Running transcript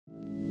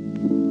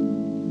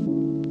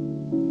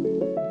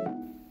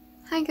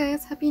Hi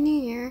guys, Happy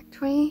New Year!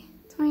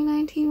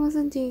 2019 was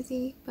a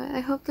doozy, but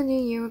I hope the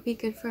new year will be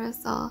good for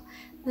us all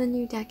in the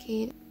new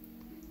decade.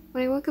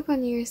 When I woke up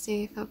on New Year's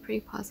Day, I felt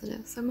pretty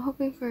positive, so I'm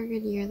hoping for a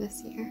good year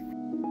this year.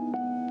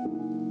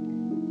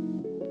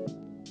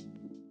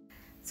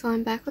 So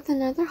I'm back with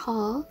another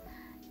haul,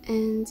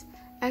 and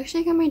I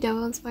actually got my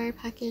Devil Inspired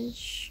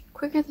package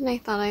quicker than I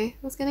thought I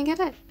was gonna get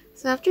it.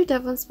 So after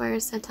Devil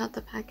Inspired sent out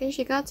the package,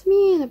 it got to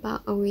me in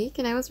about a week,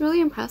 and I was really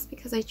impressed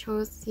because I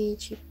chose the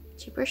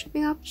cheaper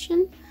shipping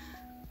option,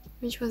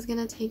 which was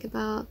gonna take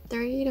about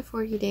 30 to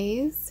 40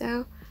 days.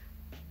 So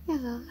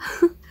yeah,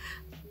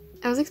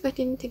 I was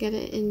expecting to get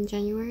it in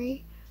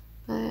January,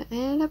 but I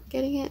ended up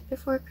getting it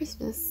before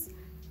Christmas.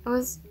 I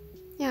was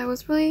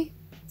really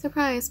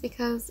surprised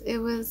because it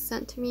was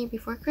sent to me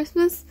before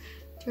Christmas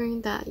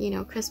during that,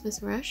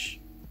 Christmas rush.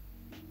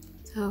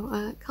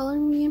 So color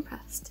me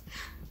impressed.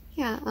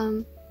 Yeah,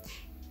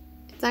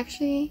 it's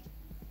actually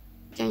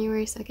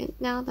January 2nd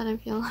now that I'm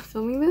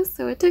filming this,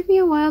 so it took me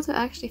a while to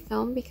actually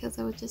film because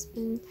I've just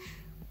been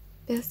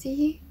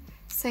busy.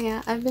 So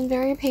yeah, I've been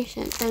very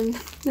patient, and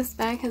this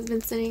bag has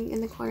been sitting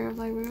in the corner of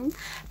my room,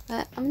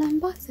 but I'm gonna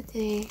unbox it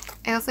today.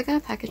 I also got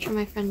a package from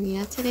my friend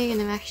Mina today, and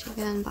I'm actually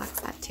gonna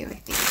unbox that too, I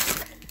think.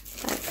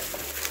 But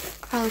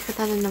I'll probably put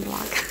that in the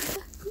vlog.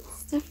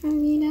 Stuff from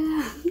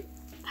Mina.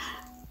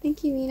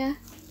 Thank you, Mina.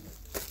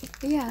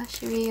 But yeah,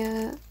 should we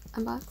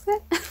unbox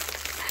it?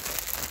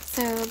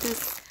 So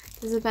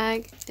there's a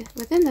bag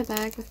within the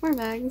bag with more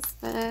bags,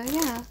 but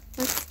yeah,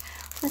 let's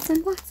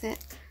unbox it.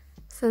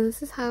 So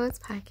this is how it's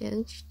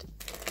packaged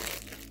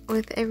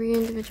with every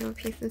individual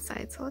piece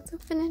inside, so let's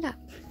open it up.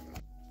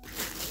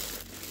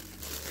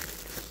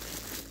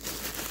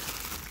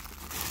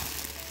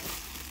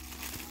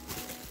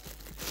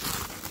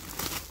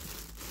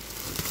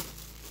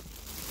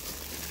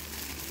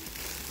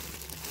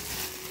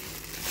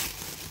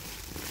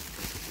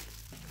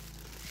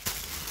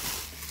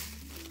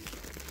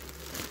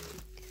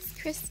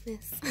 It's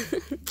Christmas.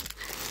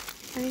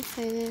 I'm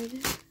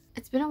excited.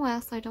 It's been a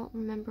while, so I don't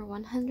remember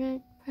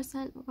 100%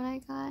 what I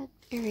got.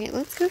 Alright,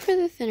 let's go for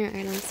the thinner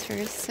items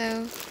first.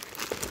 So,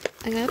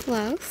 I got a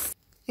blouse.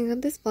 I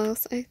got this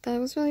blouse. I thought it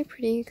was really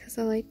pretty because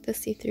I like the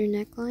see-through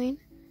neckline.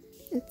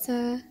 It's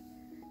I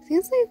think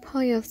it's like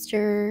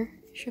polyester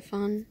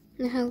chiffon.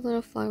 And it has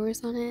little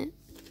flowers on it.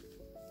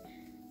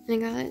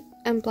 And I got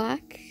it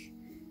black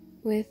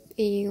with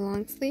a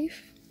long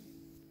sleeve.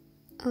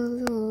 All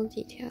the little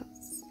details.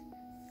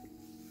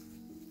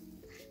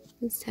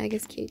 This tag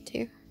is cute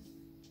too.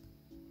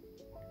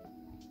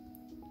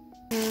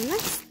 The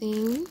next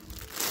thing,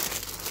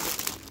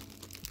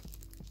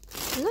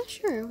 I'm not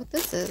sure what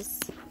this is.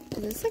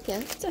 Is this a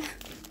gift?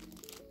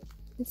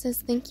 It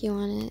says thank you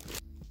on it.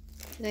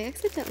 Did I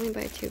accidentally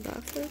buy 2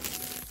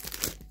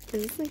 boxes?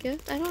 Is this a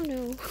gift? I don't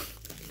know.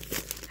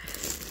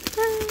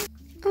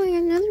 Oh, I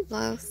got another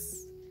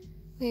blouse.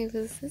 Wait,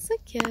 was this a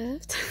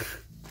gift?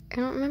 I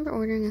don't remember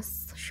ordering a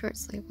short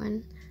sleeve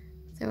one,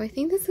 so I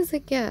think this is a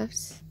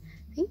gift.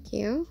 Thank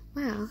you.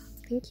 Wow.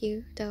 Thank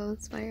you, Devil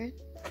Inspired.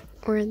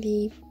 Or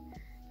the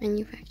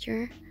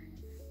manufacturer.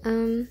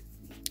 The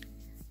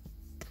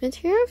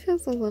material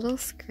feels a little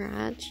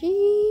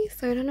scratchy,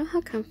 so I don't know how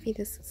comfy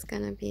this is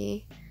gonna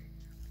be.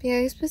 But yeah,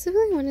 I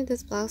specifically wanted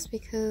this blouse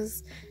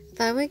because I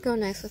thought it would go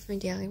nice with my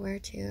daily wear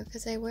too,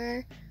 because I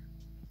wear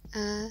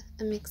a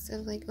mix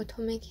of like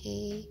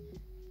otomekei,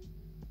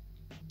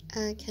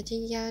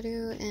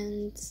 kajiyaru,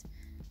 and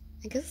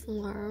I guess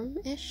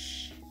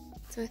larm-ish,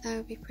 so I thought it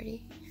would be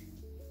pretty.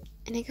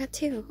 And I got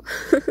 2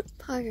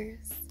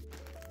 poggers.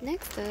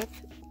 Next up,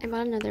 I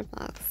bought another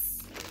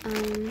blouse.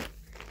 It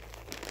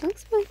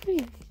looks really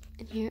pretty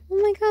in here. Oh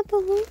my god, the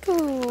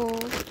logo!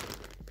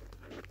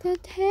 The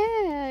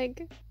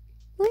tag!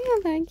 Look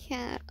at that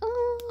cat!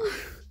 Oh!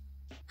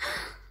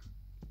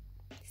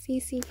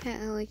 CC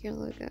cat, I like your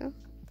logo.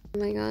 Oh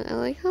my god, I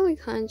like how the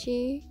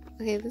kanji...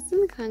 Okay, this is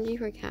the kanji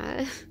for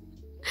cat.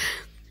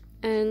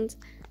 And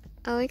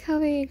I like how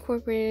they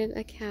incorporated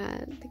a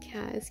cat. The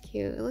cat is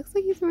cute. It looks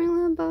like he's wearing a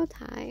little bow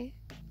tie.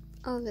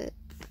 I love it.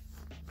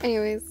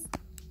 Anyways,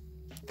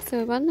 so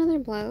I bought another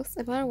blouse.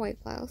 I bought a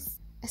white blouse.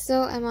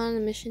 I'm on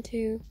a mission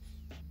to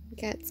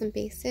get some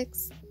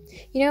basics.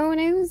 You know, when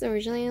I was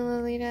originally in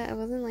Lolita, I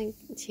wasn't like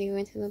too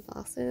into the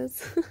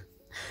blouses.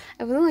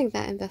 I wasn't like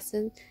that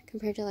invested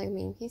compared to like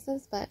main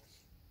pieces, but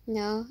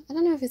no, I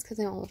don't know if it's because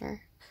I'm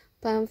older.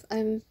 But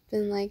I've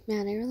been like,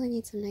 man, I really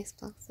need some nice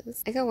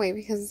blouses. I got white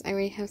because I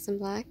already have some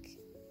black.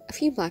 A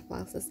few black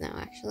blouses now,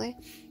 actually.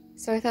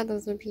 So I thought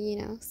those would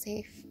be,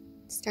 safe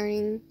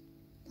starting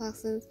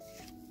blouses.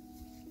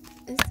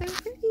 It's so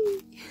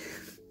pretty!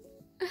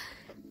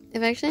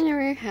 I've actually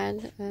never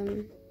had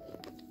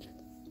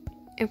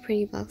a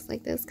pretty blouse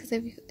like this, because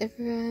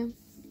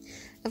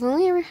I've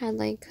only ever had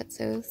like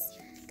kutsos,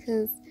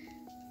 because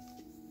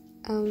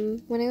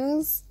when I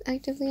was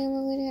actively in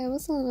Lolita, I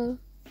was a little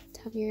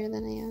tubbier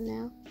than I am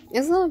now. I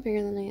was a little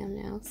bigger than I am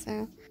now,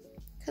 so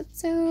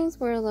kutsos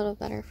were a little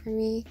better for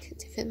me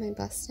to fit my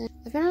bust in.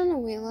 I've been on a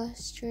weight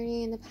loss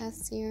journey in the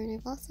past year, and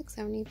I've lost like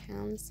 70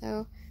 pounds,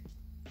 so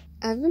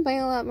I've been buying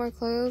a lot more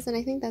clothes, and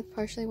I think that's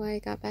partially why I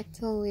got back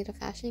to Lolita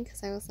fashion,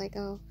 because I was like,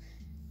 oh,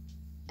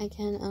 I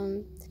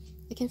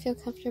can feel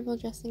comfortable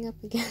dressing up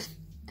again.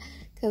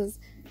 Because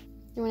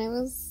when I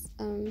was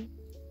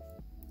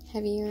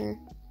heavier,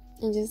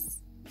 I just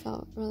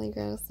felt really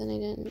gross, and I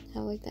didn't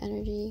have like the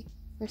energy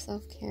for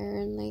self-care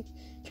and like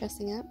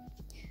dressing up.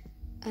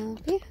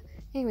 But yeah,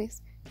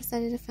 anyways,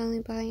 decided to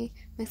finally buy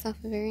myself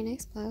a very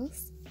nice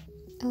blouse.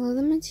 I love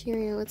the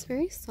material, it's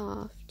very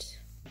soft.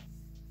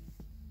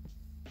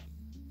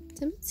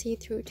 It's a bit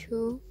see-through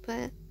too,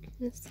 but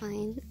it's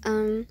fine.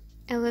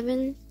 I live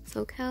in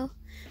SoCal,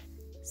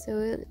 so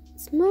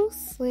it's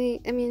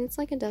mostly, I mean, it's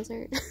like a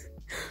desert.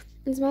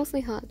 It's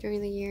mostly hot during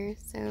the year,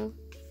 so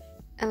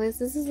at least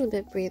this is a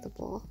bit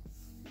breathable.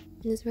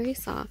 And it's very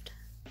soft.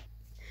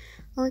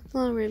 I like the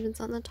little ribbons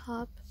on the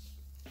top.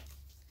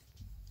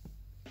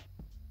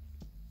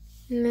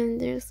 And then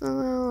there's a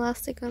little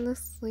elastic on the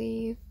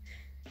sleeve.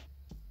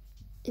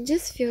 It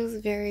just feels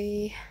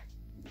very...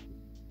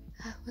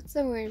 what's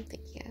the word I'm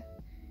thinking of?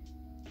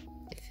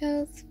 It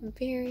feels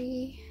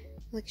very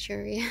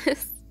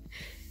luxurious.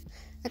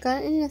 I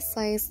got it in a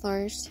size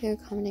large to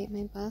accommodate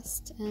my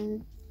bust,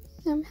 and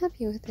I'm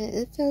happy with it.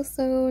 It feels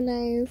so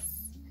nice.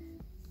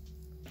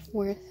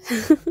 Worth.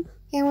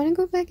 Yeah, I want to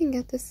go back and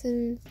get this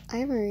in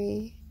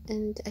ivory,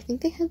 and I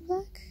think they had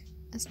black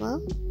as well.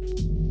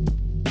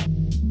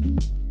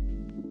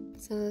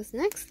 So this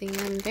next thing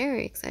I'm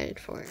very excited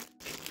for. It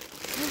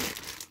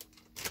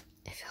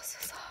feels so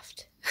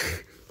soft.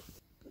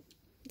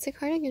 It's a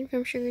cardigan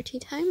from Sugar Tea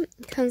Time.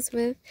 It comes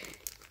with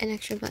an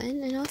extra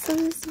button and also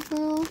this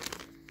little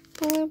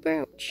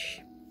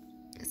brooch.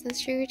 It says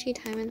Sugar Tea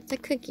Time and it's a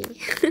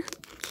cookie.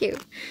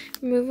 Cute.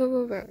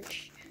 Removable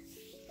brooch.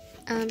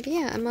 But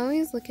yeah, I'm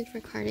always looking for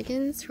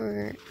cardigans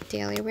for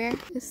daily wear.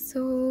 It's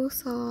so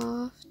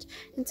soft.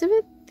 It's a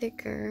bit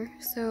thicker,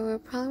 so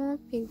it probably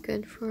won't be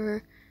good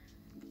for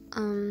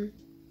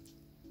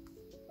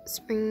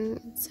spring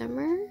and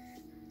summer,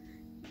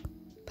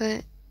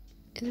 but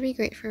it'll be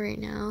great for right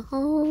now.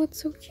 Oh,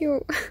 it's so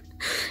cute.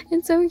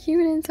 It's so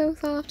cute and so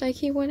soft. I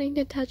keep wanting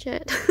to touch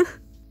it.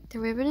 The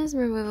ribbon is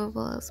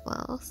removable as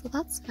well, so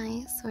that's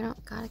nice, so I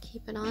don't gotta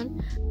keep it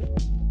on.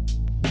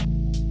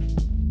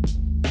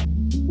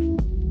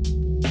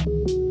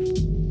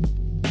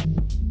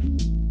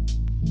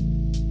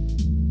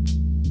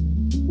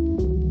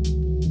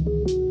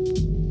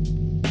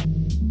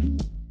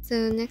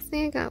 So the next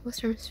thing I got was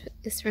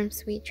from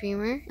Sweet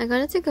Dreamer. I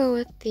got it to go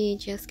with the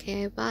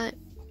GSK I bought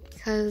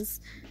because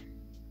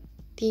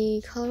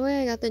the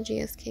colorway I got the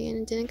GSK and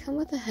it didn't come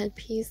with a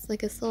headpiece,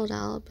 like it sold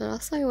out, but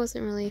also I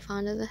wasn't really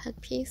fond of the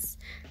headpiece,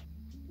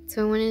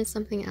 so I wanted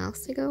something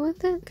else to go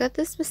with it. Got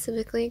this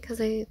specifically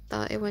because I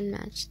thought it would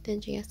match the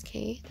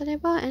GSK that I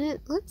bought, and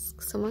it looks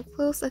somewhat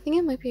close. I think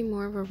it might be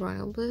more of a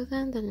royal blue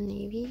then than a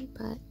navy,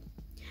 but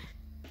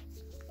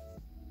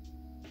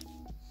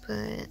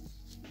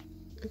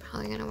I'm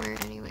probably gonna wear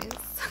it anyways.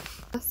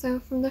 So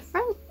from the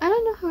front, I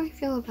don't know how I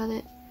feel about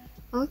it.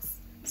 It looks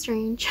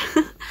strange.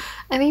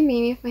 I think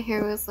maybe if my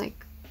hair was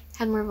like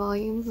had more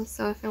volume,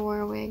 so if I wore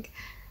a wig,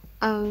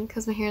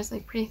 because my hair is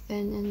like pretty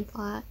thin and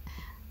flat,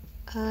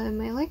 it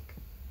might look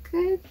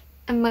good.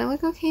 It might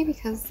look okay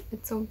because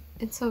it's so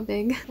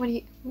big.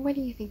 What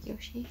do you think,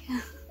 Yoshi?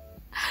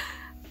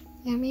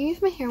 Yeah, maybe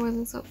if my hair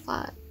wasn't so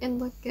flat, it'd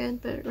look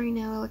good, but right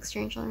now it looks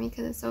strange on me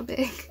because it's so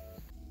big.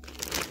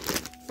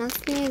 Last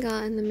thing I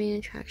got in the main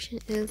attraction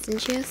is the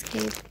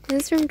GSK.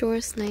 This is from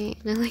Doris Night,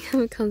 and I like how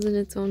it comes in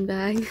its own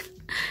bag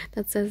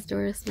that says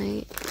Doris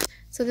Night.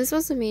 So this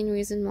was the main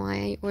reason why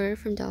I ordered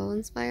from Devil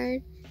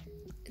Inspired.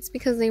 It's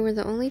because they were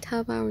the only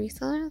Taobao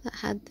reseller that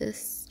had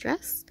this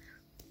dress,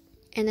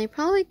 and I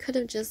probably could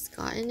have just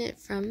gotten it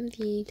from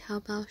the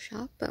Taobao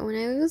shop, but when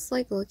I was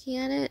like looking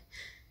at it,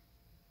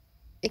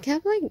 it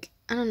kept like,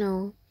 I don't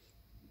know,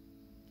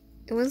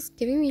 it was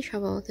giving me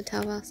trouble with the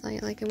Taobao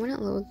site, like it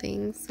wouldn't load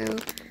things. So,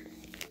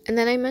 and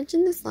then I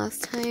mentioned this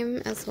last time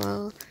as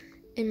well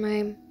in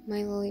my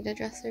Lolita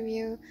dress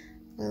review,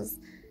 was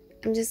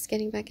I'm just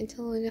getting back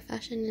into Lolita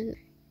fashion, and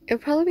it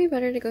would probably be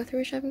better to go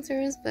through a shopping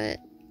service, but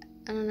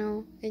I don't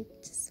know, I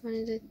just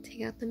wanted to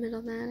take out the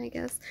middleman, I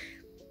guess.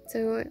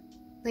 So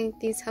like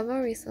these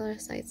Taobao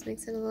reseller sites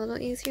makes it a little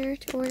easier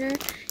to order,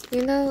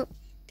 even though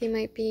they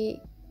might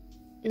be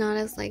not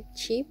as like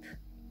cheap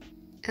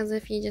as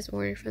if you just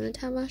ordered from the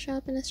Taobao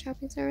shop in a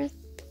shopping service.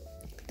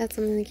 That's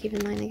something to keep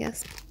in mind, I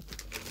guess.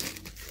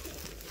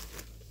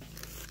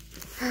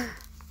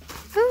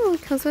 Oh,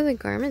 it comes with a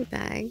garment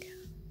bag.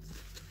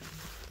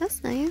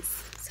 That's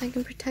nice, so I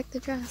can protect the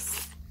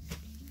dress.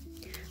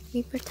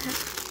 We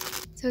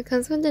protect. So it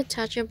comes with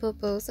detachable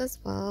bows as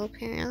well,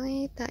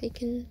 apparently, that you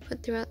can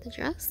put throughout the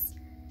dress.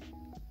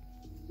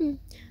 I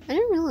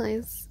didn't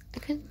realize I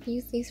could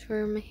use these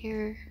for my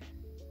hair.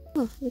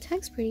 Oh, the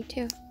tag's pretty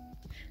too.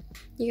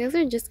 You guys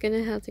are just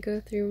gonna have to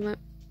go through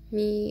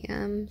me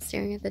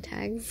staring at the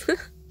tags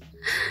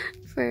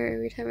for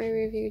every time I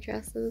review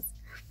dresses.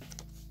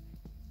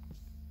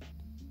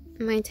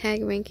 My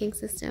tag ranking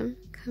system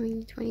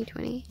coming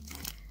 2020.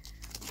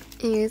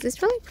 Anyways,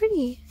 it's really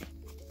pretty.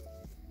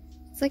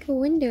 it's like a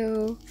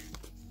window,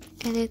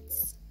 and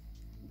it's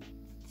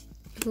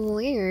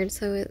layered,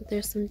 so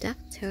there's some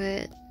depth to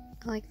it.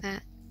 I like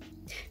that.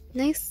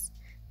 Nice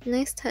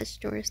touch,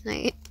 Doris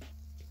Knight.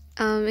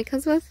 It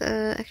comes with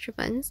extra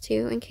buttons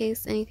too, in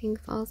case anything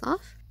falls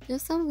off.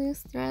 There's some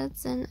loose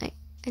threads, and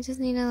I just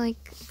need to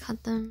like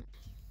cut them.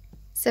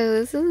 So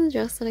this is the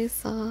dress that I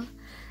saw,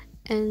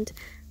 and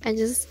I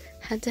just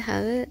had to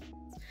have it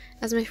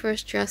as my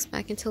first dress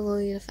back into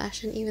Lolita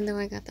fashion, even though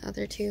I got the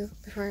other two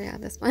before I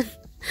got this one.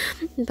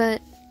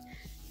 But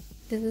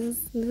this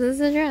is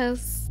a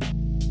dress.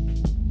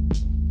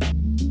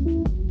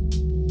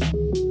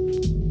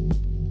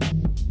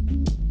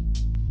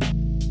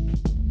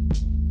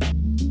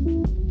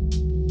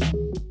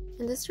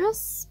 And this dress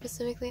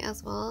specifically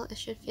as well, it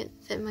should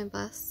fit my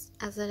bust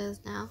as it is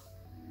now.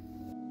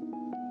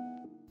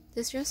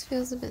 This dress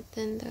feels a bit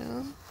thin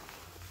though,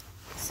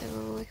 so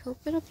I hope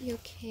it'll be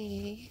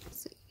okay.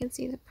 So you can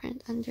see the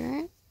print under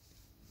it.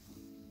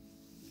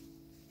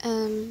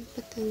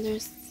 But then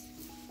there's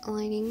a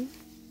lining.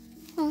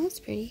 Oh, that's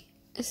pretty.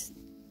 It's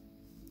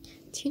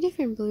two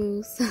different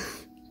blues.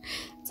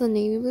 It's a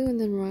navy blue and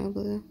then royal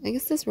blue. I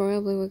guess this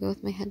royal blue will go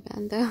with my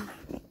headband though.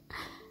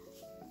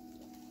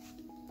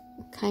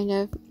 Kind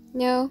of.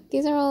 No,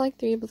 these are all like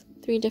three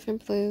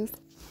different blues.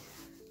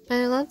 But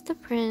I love the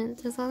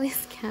print. There's all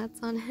these cats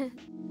on it.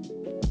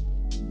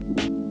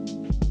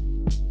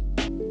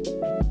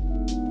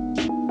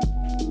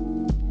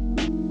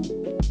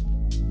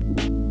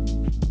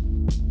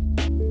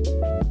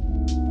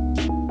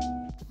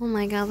 Oh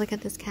my god, look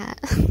at this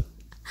cat.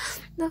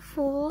 The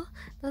fool.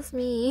 That's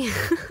me.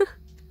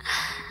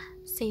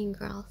 Same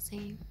girl,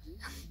 same.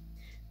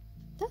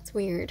 That's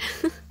weird.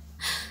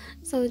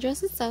 So the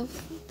dress itself,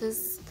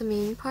 the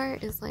main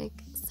part is like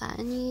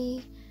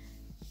satiny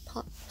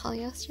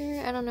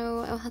polyester. I don't know,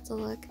 I'll have to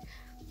look.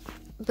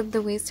 But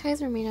the waist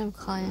ties are made out of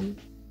cotton,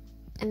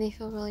 and they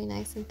feel really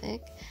nice and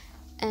thick.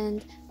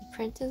 And the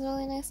print is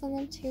really nice on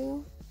them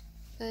too.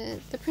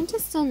 But the print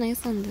is still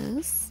nice on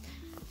this.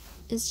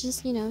 It's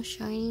just, you know,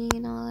 shiny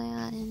and all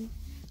that and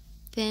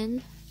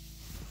thin,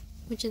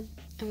 which is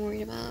I'm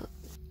worried about.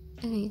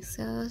 Okay,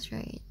 so I was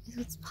right.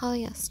 It's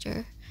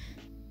polyester.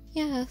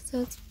 Yeah,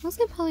 so it's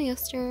mostly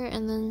polyester,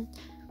 and then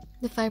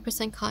the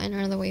 5% cotton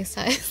are the waist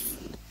size.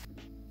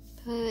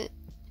 But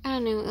I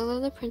don't know, I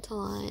love the print a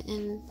lot,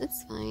 and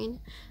it's fine.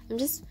 I'm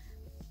just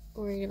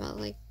worried about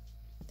like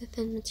the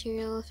thin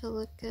material, if it'll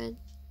look good.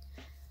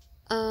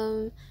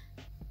 I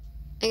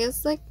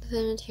guess like the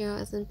thin material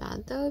isn't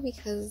bad though,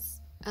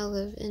 because I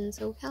live in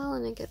SoCal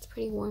and it gets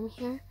pretty warm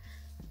here.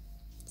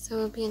 So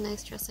it'll be a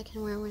nice dress I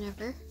can wear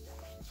whenever.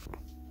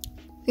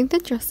 I think the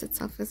dress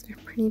itself is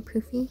pretty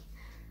poofy.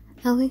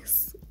 At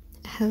least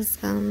it has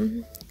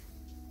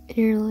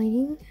inner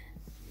lining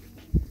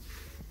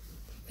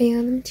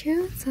bottom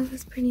too, so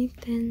it's pretty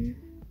thin.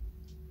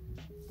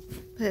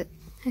 But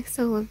I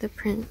still love the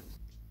print.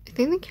 I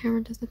think the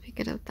camera doesn't pick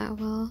it up that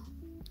well,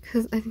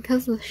 because I think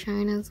because of the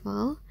shine as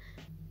well,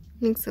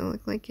 it makes it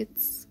look like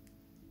it's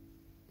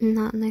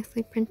not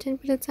nicely printed,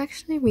 but it's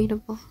actually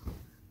readable.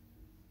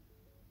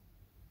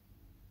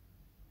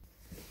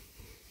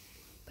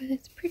 But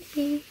it's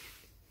pretty.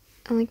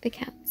 I like the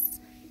cats.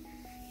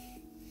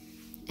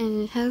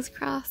 And it has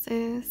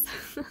crosses.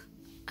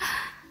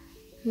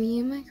 Me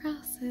and my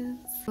crosses.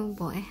 Oh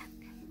boy.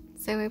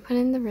 So I put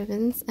in the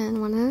ribbons, and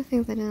one of the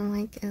things I didn't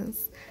like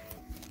is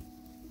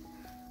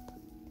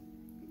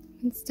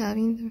when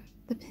stabbing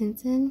the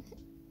pins in,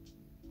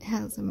 it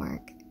has a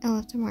mark. I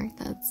left a mark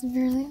that's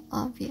really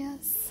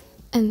obvious.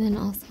 And then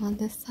also on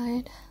this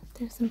side,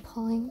 there's some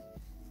pulling.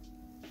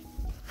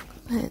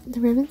 But the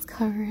ribbons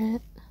cover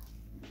it.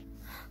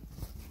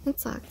 It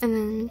sucks. And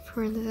then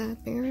for the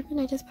bigger ribbon,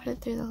 I just put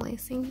it through the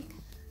lacing,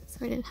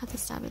 so I didn't have to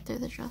stab it through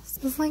the dress.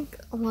 There's like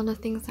a lot of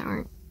things that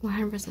aren't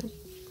 100%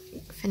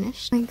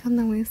 finished. Like on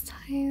the waist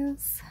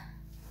ties,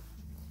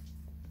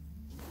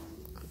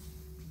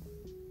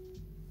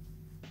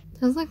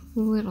 there's like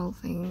little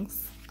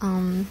things.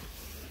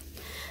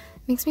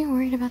 Makes me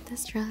worried about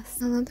this dress.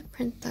 I love the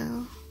print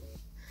though.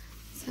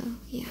 So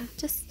yeah,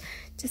 just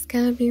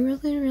gotta be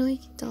really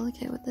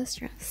delicate with this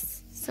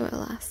dress so it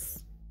lasts.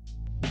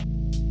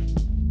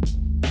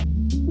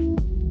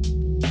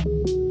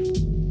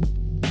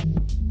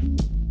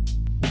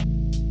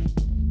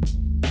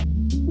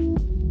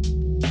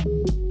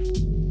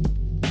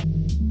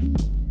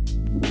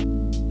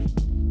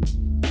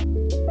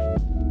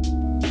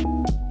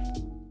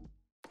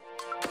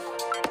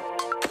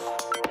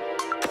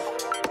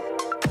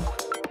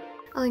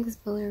 I like this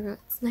bolero.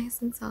 It's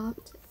nice and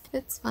soft.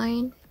 It's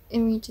fine. It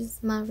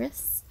reaches my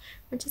wrists,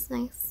 which is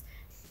nice.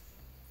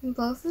 The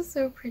blouse is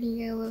so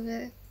pretty. I love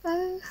it.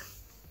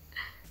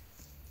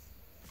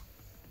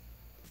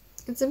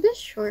 It's a bit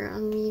short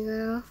on me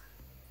though.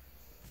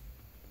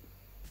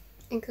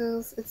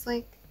 It's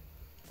like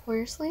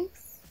quarter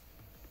sleeves.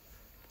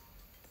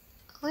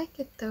 I like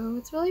it though.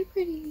 It's really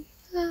pretty.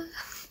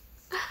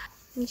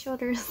 My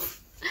shoulders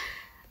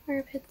are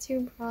a bit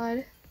too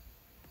broad.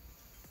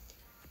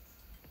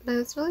 But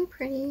it's really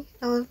pretty.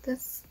 I love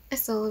this. I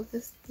still love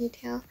this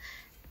detail.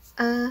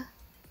 Yeah.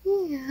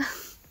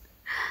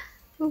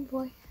 Oh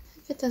boy.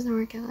 If it doesn't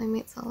work out, I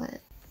might sell it.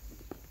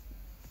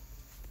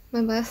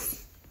 My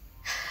bus.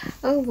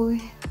 Oh boy.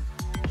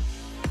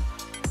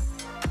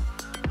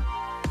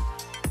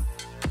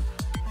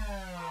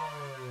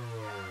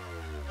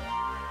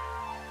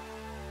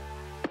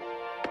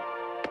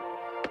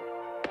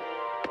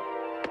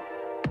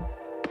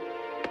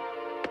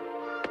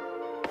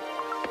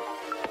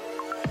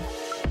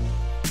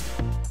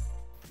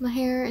 My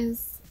hair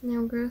is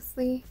now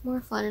grossly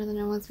more flatter than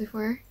it was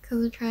before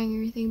because of trying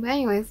everything. But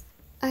anyways,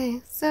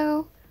 okay,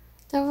 so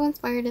Devil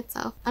Inspired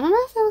itself. I don't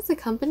know if it was the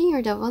company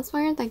or Devil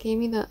Inspired that gave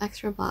me the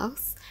extra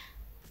blouse,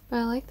 but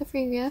I like the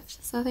free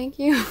gift, so thank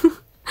you.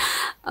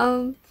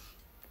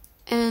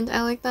 And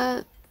I like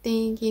that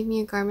they gave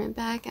me a garment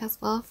bag as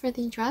well for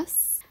the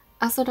dress.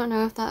 I also don't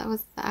know if that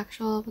was the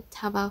actual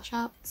Taobao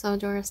shop, so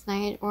Doris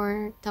Knight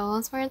or Devil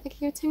Inspired that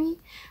gave it to me,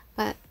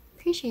 but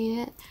appreciate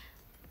it.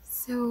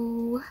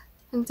 So,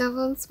 and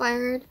Devil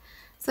Inspired.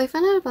 So I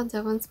found out about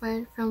Devil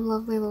Inspired from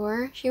Lovely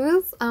Lore. She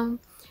was,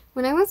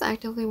 when I was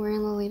actively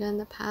wearing Lolita in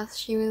the past,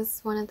 she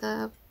was one of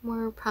the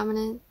more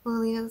prominent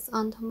Lolitas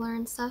on Tumblr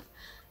and stuff.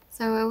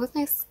 So it was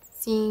nice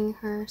seeing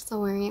her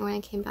still wearing it when I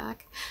came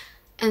back.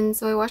 And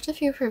so I watched a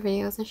few of her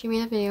videos, and she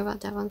made a video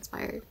about Devil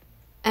Inspired.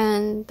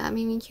 And that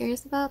made me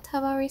curious about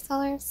Taobao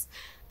resellers.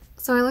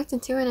 So I looked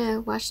into it and I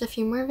watched a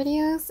few more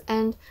videos,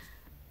 and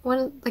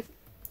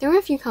there were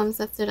a few comments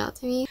that stood out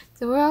to me.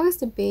 There were always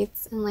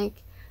debates and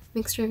like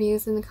mixed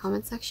reviews in the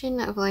comment section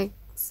of like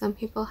some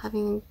people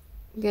having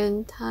a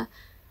good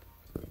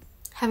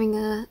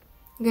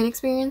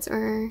experience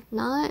or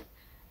not.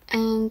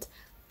 And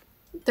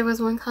there was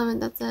one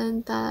comment that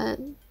said that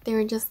they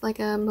were just like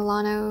a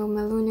Milano,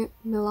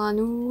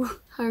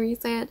 however you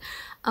say it,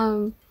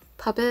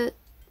 puppet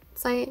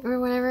site or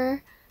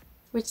whatever,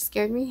 which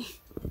scared me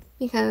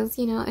because,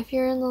 you know, if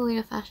you're in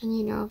Lolita fashion,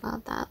 you know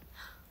about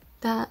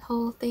that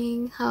whole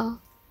thing, how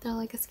they're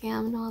like a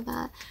scam and all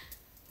that.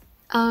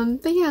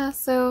 But yeah,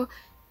 so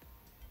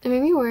it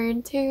made me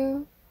worried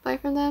to buy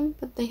from them,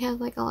 but they had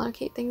like a lot of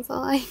cute things I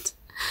liked.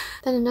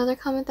 Then another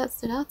comment that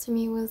stood out to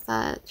me was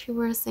that people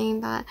were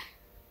saying that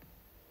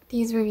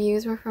these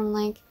reviews were from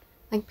like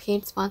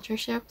paid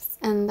sponsorships,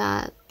 and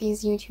that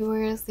these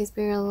YouTubers, these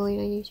bigger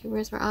Lolita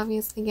YouTubers, were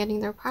obviously getting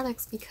their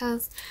products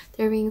because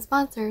they're being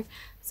sponsored.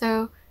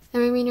 So that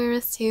made me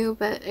nervous too,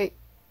 but I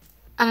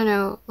don't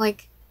know,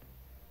 like,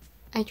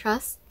 I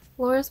trust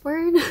Laura's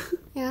word.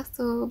 Yeah,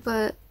 so,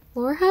 but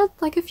Laura had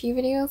like a few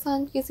videos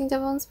on using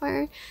Devil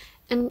Inspired,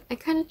 and I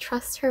kind of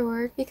trust her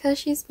word because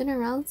she's been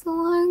around so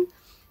long,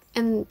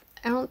 and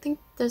I don't think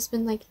there's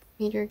been like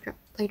major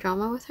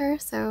drama with her,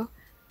 so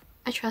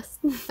I trust.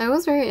 I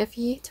was very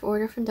iffy to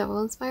order from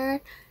Devil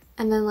Inspired,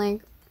 and then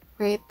like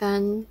right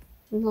then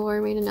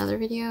Laura made another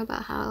video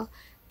about how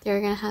they were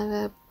gonna have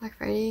a Black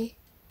Friday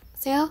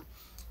sale,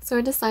 so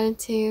I decided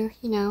to,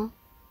 you know,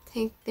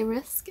 take the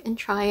risk and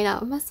try it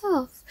out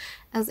myself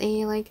as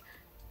a like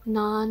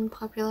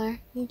non-popular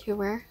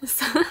YouTuber.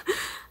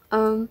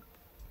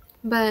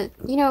 But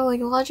you know,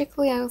 like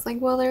logically I was like,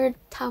 well, they're a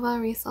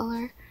Taobao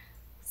reseller,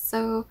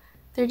 so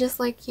they're just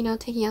like, you know,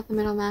 taking out the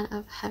middleman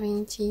of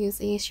having to use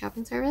a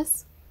shopping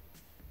service.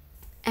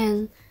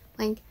 And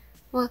like,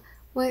 what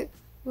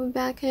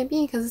bad could it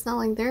be? Because it's not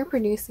like they're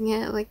producing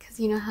it, like, because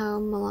you know how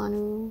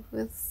Milano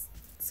was.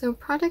 So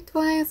product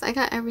wise, I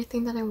got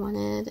everything that I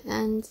wanted,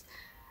 and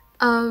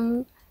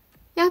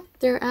yeah,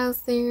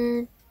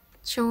 they're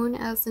shown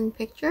as in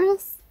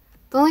pictures.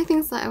 The only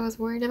things that I was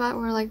worried about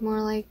were like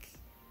more like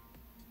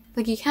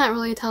you can't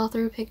really tell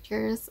through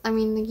pictures. I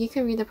mean, like, you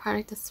can read the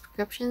product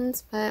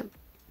descriptions, but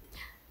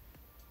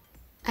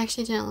I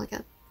actually didn't look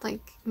at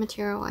like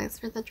material wise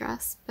for the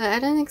dress, but I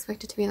didn't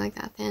expect it to be like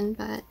that thin,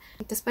 but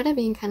like, despite it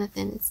being kind of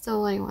thin, it's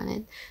still what I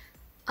wanted.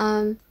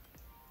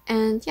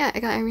 And yeah, I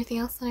got everything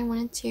else that I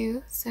wanted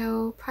to.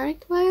 So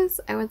product wise,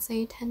 I would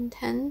say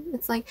 10/10.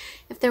 It's like,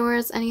 if there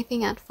was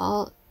anything at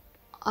fault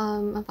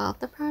about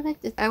the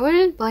product, I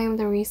wouldn't blame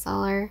the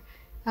reseller.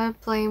 I would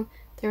blame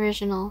the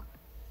original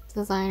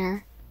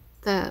designer,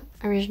 the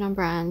original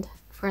brand,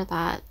 for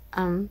that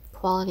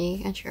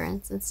quality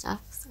assurance and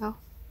stuff. So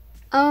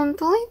the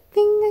only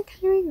thing I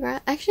kind of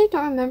regret, I actually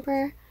don't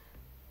remember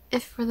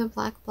if for the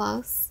black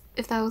blouse,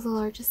 if that was the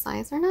largest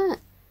size or not,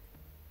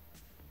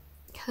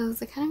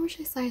 because I kind of wish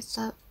I sized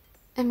up.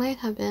 It might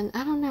have been,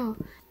 I don't know.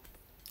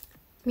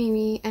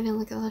 Maybe I didn't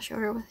look at the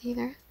shoulder width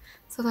either,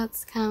 so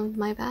that's kind of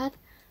my bad.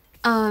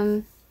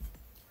 Yeah,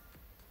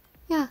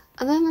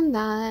 other than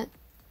that,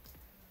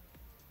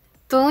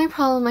 the only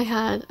problem I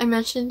had, I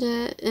mentioned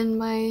it in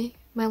my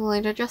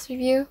Lolita dress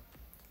review,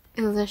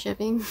 is the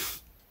shipping.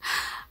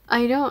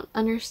 I don't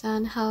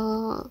understand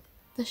how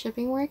the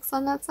shipping works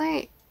on that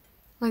site,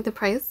 like the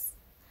price,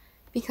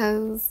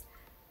 because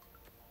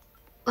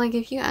like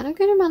if you add a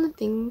good amount of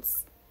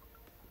things,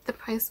 the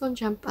price will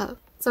jump up.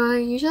 So I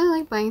usually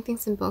like buying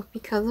things in bulk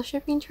because of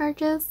shipping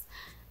charges.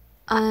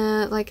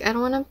 Like, I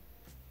don't want to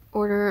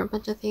order a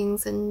bunch of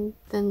things and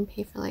then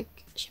pay for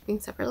like shipping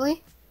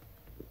separately.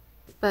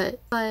 But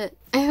I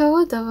feel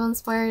with Devil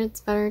Inspired,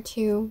 it's better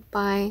to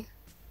buy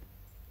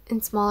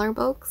in smaller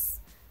bulks,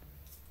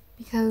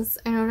 because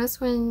I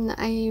noticed when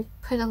I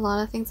put a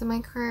lot of things in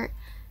my cart,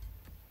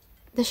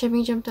 the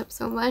shipping jumped up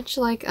so much.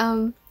 Like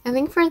I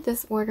think for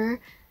this order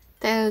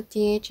the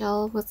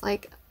DHL was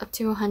like up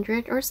to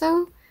 100 or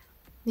so,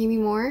 maybe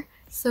more.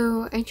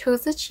 So I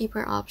chose the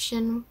cheaper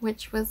option,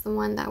 which was the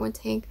one that would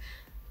take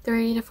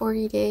 30 to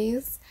 40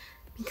 days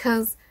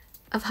because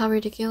of how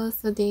ridiculous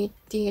the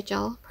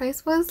DHL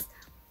price was.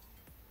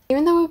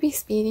 Even though it would be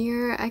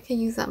speedier, I could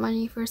use that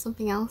money for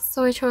something else.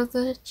 So I chose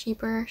the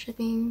cheaper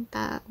shipping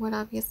that would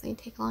obviously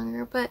take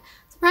longer, but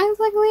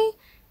surprisingly,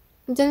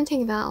 it didn't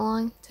take that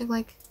long. It took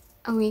like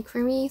a week for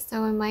me,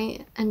 so I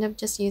might end up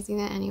just using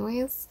it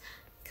anyways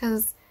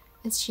because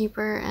it's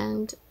cheaper,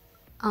 and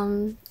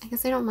I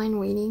guess I don't mind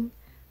waiting,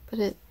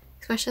 but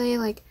especially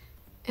like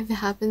if it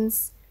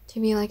happens to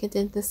be like it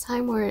did this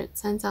time where it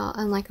sends out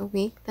in like a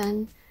week,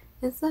 then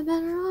it's a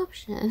better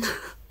option.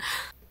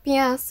 But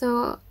yeah,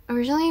 so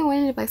originally I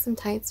wanted to buy some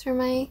tights for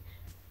my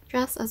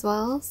dress as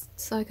well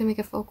so I could make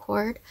a full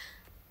cord,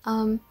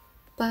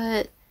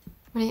 but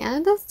when I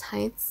added those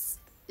tights,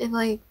 it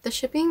like the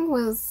shipping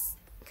was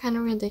kind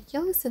of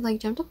ridiculous. It like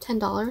jumped up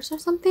 $10 or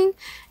something,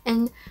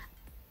 and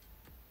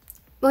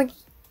like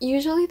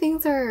usually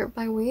things are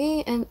by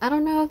weight, and I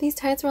don't know if these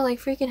tights were like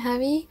freaking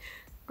heavy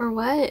or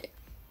what,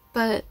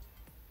 but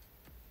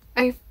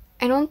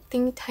I don't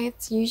think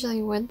tights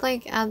usually would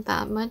like add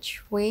that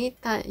much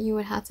weight that you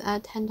would have to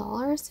add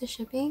 $10 to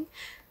shipping,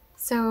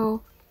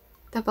 so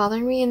that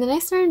bothered me. And then I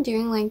started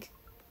doing like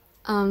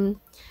so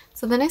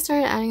then I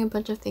started adding a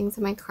bunch of things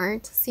in my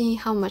cart to see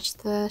how much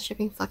the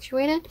shipping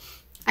fluctuated.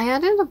 I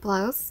added a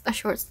blouse, a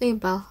short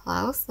sleeve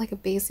blouse, like a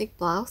basic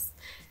blouse,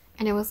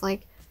 and it was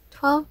like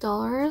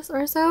 $12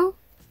 or so.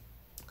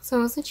 So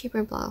it was a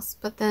cheaper blouse,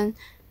 but then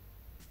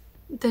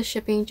the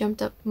shipping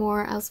jumped up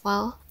more as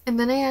well. And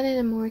then I added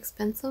a more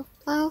expensive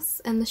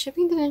blouse, and the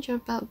shipping didn't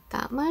jump up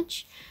that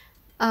much.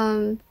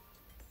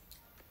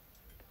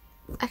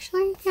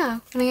 Actually, yeah,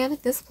 when I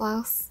added this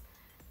blouse,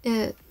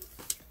 it's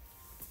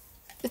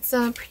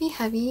pretty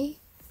heavy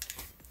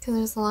because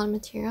there's a lot of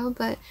material,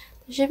 but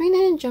the shipping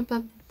didn't jump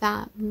up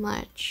that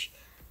much.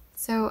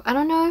 So I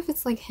don't know if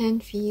it's like hidden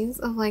fees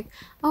of like,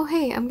 oh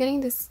hey, I'm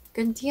getting this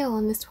good deal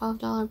on this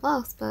 $12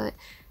 blouse, but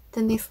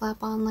then they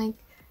slap on like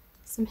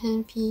some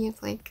hidden fee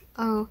of like,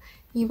 oh,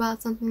 you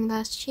bought something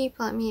that's cheap,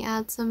 let me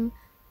add some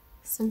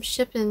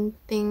shipping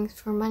things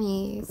for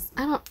money.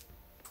 I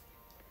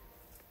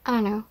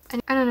don't know.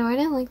 I don't know, I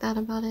didn't like that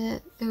about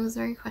it. It was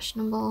very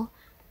questionable.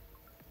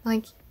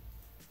 Like,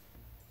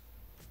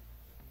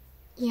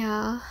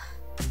 yeah.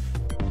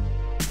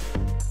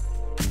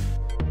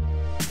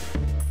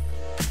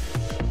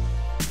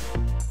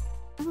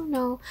 I don't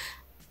know.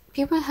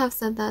 People have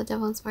said that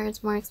Devil Inspired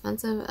is more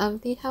expensive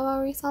of the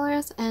Taobao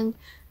resellers, and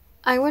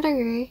I would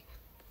agree.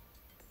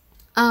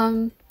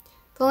 The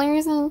only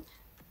reason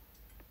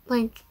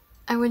like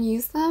I would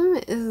use them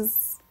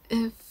is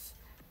if,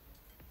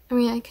 I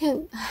mean,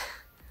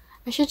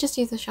 I should just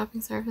use a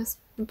shopping service,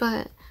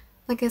 but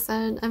like I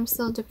said, I'm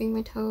still dipping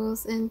my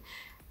toes, and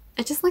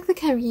I just like the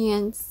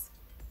convenience,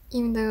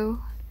 even though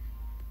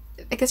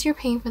I guess you're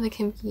paying for the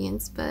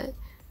convenience, but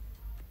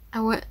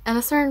at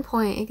a certain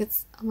point it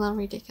gets a little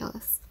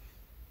ridiculous.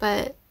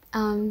 But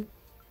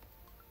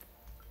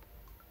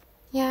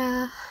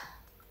yeah,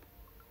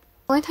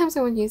 the only times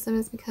I would use them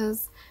is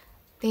because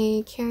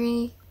they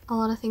carry a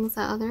lot of things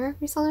that other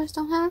resellers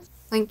don't have.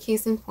 Like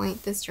case in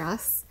point, this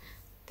dress,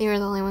 they were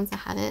the only ones that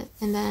had it.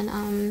 And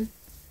then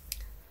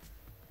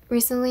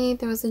recently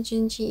there was a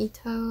Junji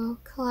Ito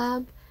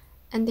collab,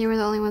 and they were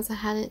the only ones that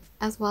had it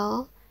as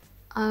well.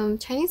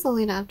 Chinese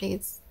Lolita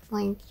updates,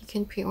 like you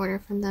can pre-order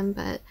from them,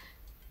 but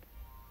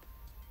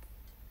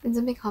it's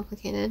a bit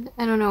complicated.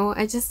 I don't know,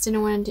 I just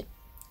didn't want to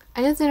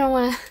I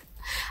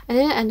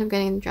didn't end up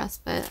getting the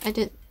dress, but I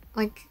did,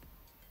 like,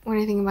 when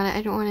I think about it,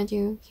 I don't want to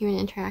do human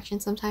interaction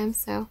sometimes,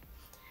 so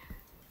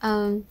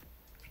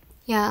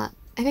yeah,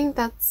 I think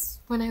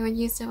that's when I would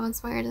use Devil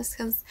Inspired, is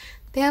because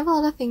they have a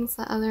lot of things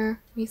that other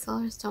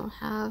resellers don't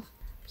have.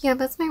 Yeah,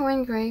 that's my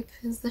one gripe,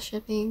 is the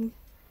shipping.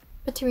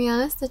 But to be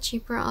honest, the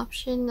cheaper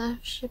option of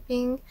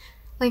shipping,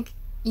 like,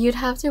 you'd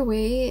have to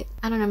wait.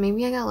 I don't know,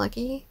 maybe I got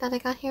lucky that I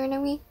got here in a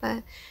week,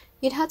 but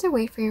you'd have to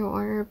wait for your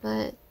order.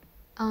 But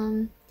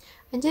I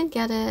did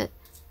get it,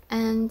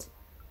 and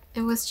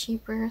it was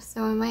cheaper,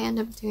 so I might end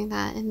up doing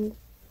that in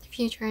the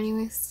future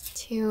anyways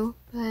too.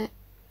 But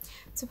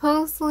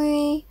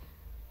supposedly,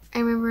 I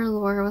remember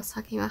Laura was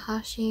talking about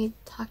how she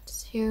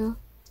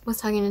was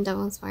talking to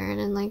Devil Inspired,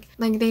 and like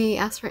they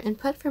asked for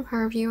input from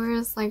her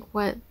viewers, like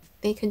what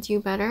they could do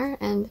better,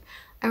 and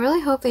I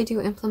really hope they do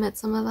implement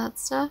some of that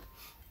stuff,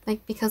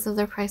 like because of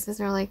their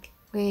prices are like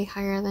way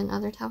higher than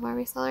other Taobao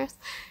resellers.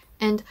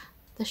 And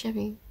the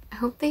shipping, I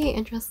hope they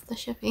address the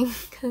shipping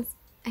because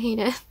I hate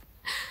it.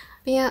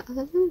 But yeah,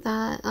 other than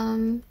that,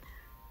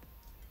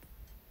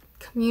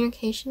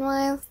 communication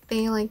wise,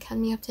 they like kept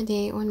me up to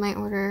date when my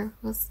order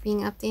was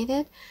being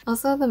updated.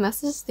 Also, the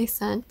message they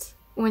sent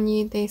when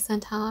they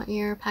sent out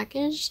your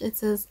package, it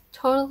says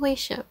totally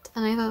shipped,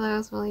 and I thought that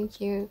was really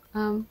cute.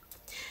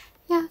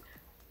 Yeah,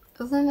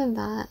 other than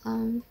that,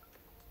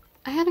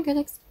 I had a good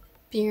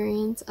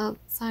experience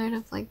outside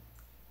of like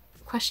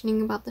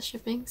questioning about the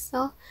shipping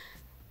still,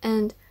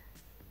 and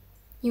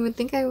you would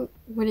think I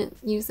wouldn't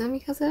use them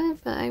because of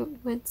it, but I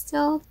would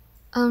still,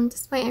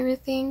 despite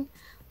everything,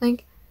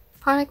 like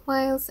product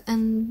wise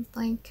and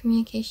like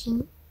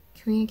communication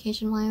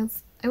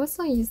wise, I would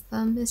still use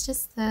them. It's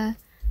just that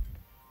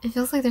it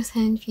feels like there's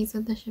hidden fees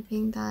with the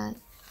shipping that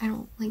I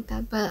don't like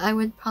that, but I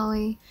would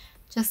probably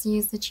just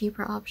use the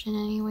cheaper option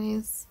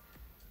anyways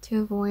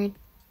to avoid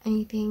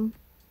anything.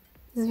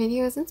 This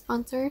video isn't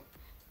sponsored.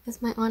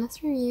 It's my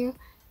honest review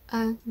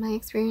of my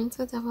experience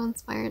with Devil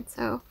Inspired,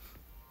 so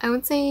I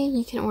would say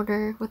you can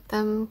order with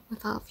them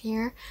without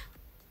fear.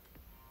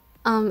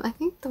 I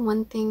think the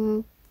one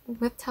thing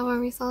with Taobao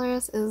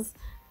resellers is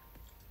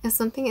if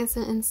something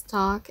isn't in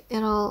stock,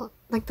 they'll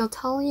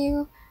tell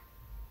you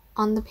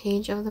on the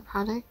page of the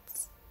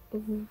products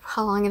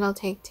how long it'll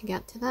take to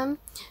get to them.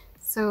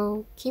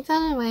 So keep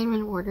that in mind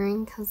when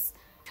ordering, because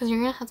you're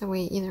gonna have to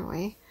wait either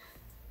way.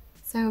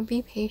 So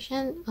be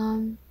patient.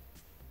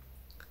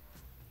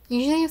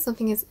 Usually if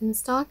something is in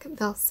stock,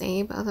 they'll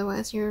say, but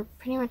otherwise you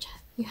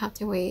have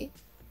to wait.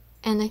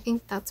 And I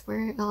think that's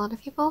where a lot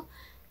of people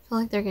feel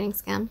like they're getting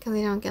scammed because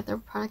they don't get their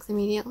products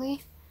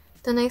immediately.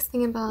 The nice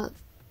thing about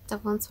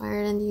Devil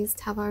Inspired and these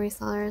Taobao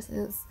resellers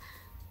is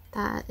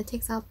that it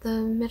takes out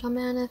the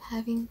middleman of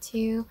having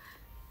to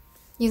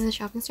use the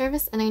shopping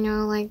service. And I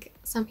know like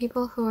some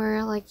people who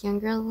are like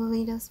younger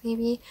Lolitas,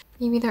 maybe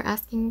they're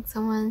asking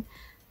someone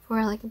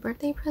for like a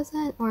birthday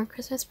present or a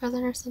Christmas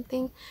present or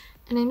something,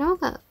 and I know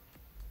that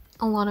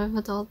a lot of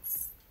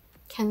adults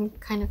can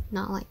kind of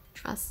not like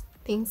trust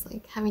things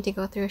like having to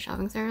go through a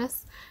shopping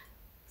service.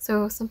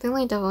 So something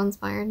like Devil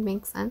Inspired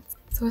makes sense.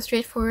 So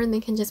straightforward, and they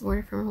can just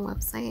order from a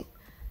website,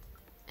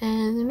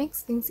 and it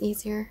makes things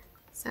easier.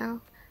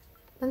 So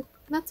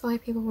that's why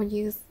people would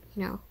use,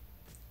 you know,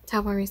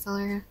 Taobao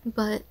reseller.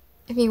 But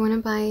if you want to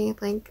buy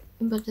like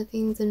a bunch of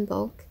things in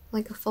bulk,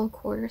 like a full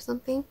quart or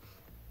something,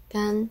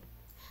 then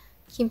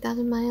keep that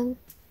in mind.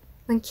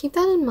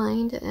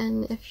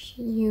 And if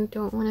you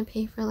don't want to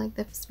pay for like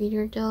the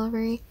speedier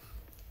delivery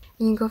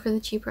and you go for the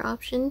cheaper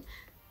option,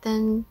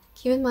 then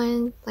keep in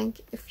mind,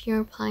 like if you're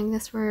applying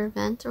this for an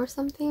event or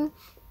something,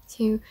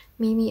 to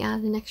maybe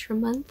add an extra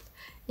month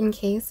in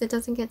case it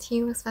doesn't get to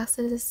you as fast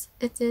as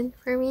it did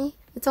for me.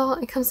 It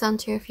comes down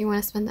to if you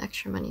want to spend the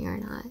extra money or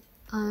not.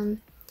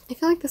 I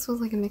feel like this was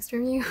like a mixed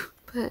review,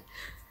 but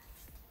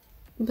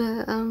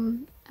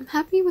I'm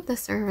happy with the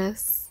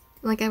service.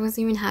 Like I was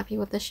even happy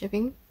with the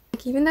shipping.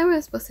 Like even though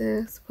it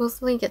was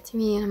supposedly get to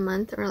me in a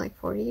month or like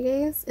 40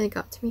 days, it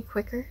got to me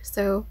quicker,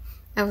 so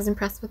I was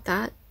impressed with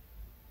that.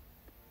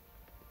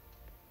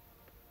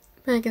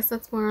 But I guess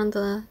that's more on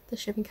the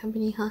shipping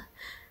company, huh?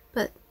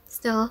 But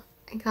still,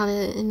 I got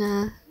it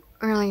in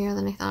earlier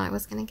than I thought I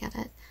was gonna get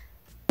it.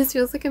 This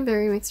feels like a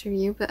very mixed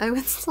review, but I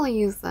would still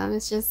use them.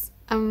 It's just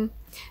I'm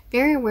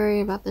very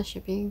wary about the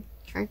shipping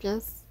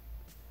charges.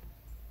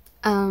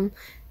 And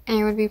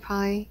I would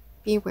probably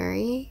be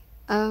wary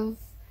of.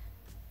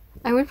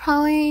 I would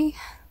probably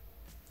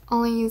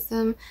only use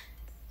them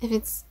if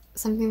it's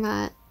something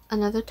that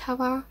another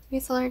Taobao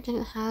reseller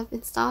didn't have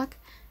in stock,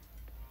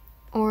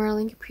 or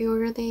like a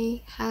pre-order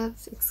they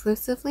have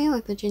exclusively,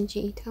 like the Jinji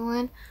Ito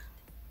one.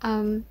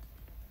 And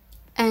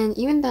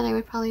even then I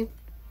would probably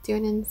do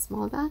it in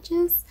small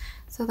batches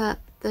so that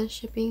the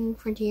shipping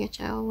for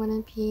DHL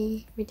wouldn't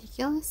be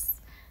ridiculous.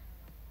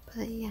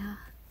 But yeah.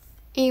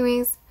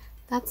 Anyways,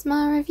 that's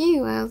my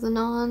review as a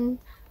non-popular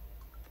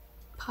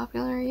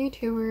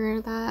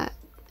YouTuber that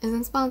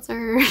isn't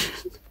sponsored.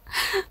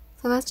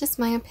 So that's just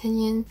my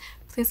opinion.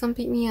 Please don't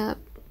beat me up.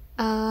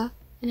 And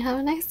have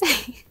a nice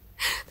day.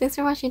 Thanks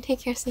for watching.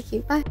 Take care. Stay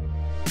cute. Bye.